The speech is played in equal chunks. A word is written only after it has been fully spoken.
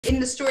In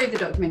the story of the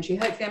documentary,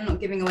 hopefully I'm not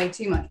giving away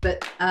too much,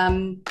 but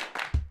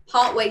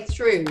partway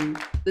through,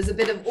 there's a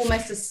bit of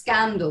almost a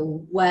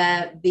scandal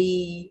where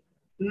the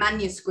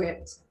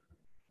manuscript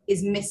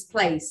is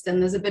misplaced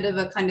and there's a bit of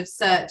a kind of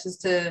search as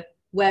to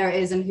where it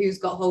is and who's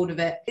got hold of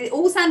it. It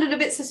all sounded a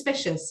bit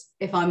suspicious,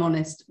 if I'm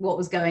honest, what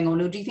was going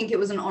on. Or do you think it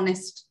was an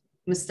honest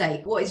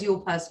mistake? What is your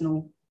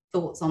personal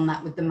thoughts on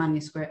that with the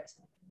manuscript?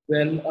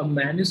 Well, a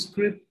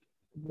manuscript,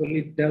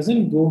 it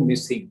doesn't go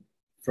missing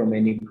from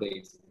any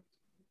place.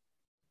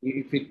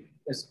 If it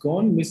has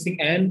gone missing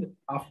and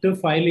after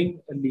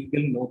filing a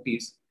legal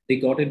notice, they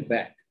got it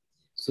back.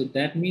 So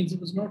that means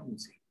it was not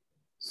missing.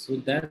 So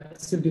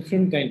that's a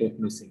different kind of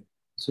missing.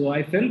 So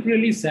I felt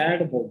really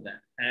sad about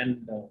that.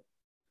 And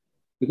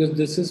because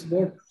this is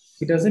what,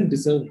 he doesn't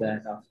deserve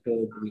that after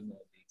doing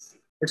all this.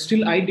 But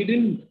still, I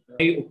didn't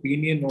my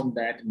opinion on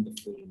that in the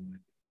film.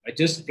 I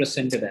just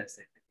presented as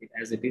it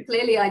is.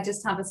 Clearly, I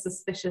just have a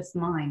suspicious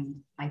mind,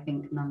 I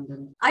think,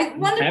 Nandan.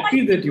 I'm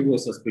happy that you were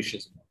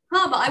suspicious.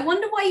 But I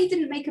wonder why you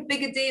didn't make a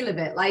bigger deal of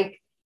it. Like,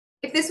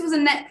 if this was a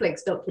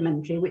Netflix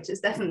documentary, which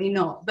it's definitely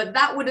not, but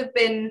that would have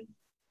been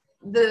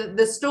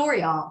the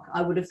story arc,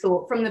 I would have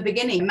thought, from the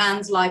beginning.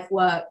 Man's life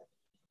work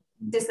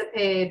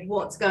disappeared,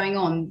 what's going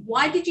on?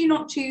 Why did you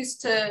not choose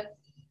to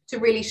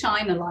really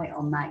shine a light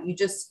on that? You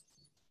just,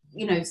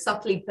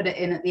 subtly put it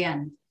in at the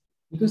end.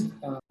 Because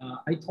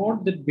I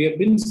thought that we have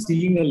been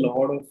seeing a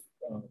lot of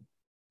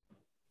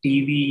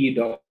TV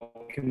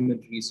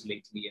documentaries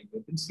lately, and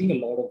we've been seeing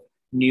a lot of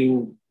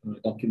new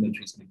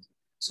documentaries lately.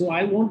 So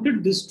I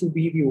wanted this to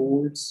be the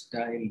old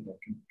style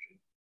documentary,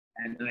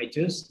 and I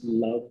just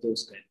love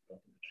those kind of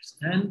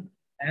documentaries.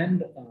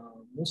 And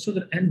most of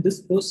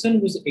this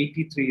person was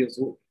 83 years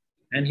old,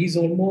 and he's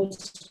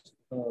almost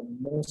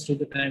most of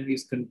the time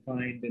he's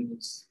confined in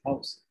his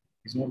house.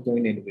 He's not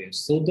going anywhere.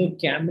 So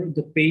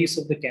the pace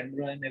of the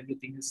camera and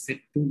everything is set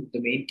to the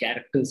main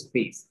character's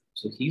pace.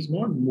 So he's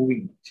not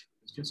moving much.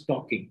 He's just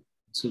talking.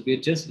 So we're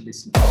just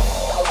listening.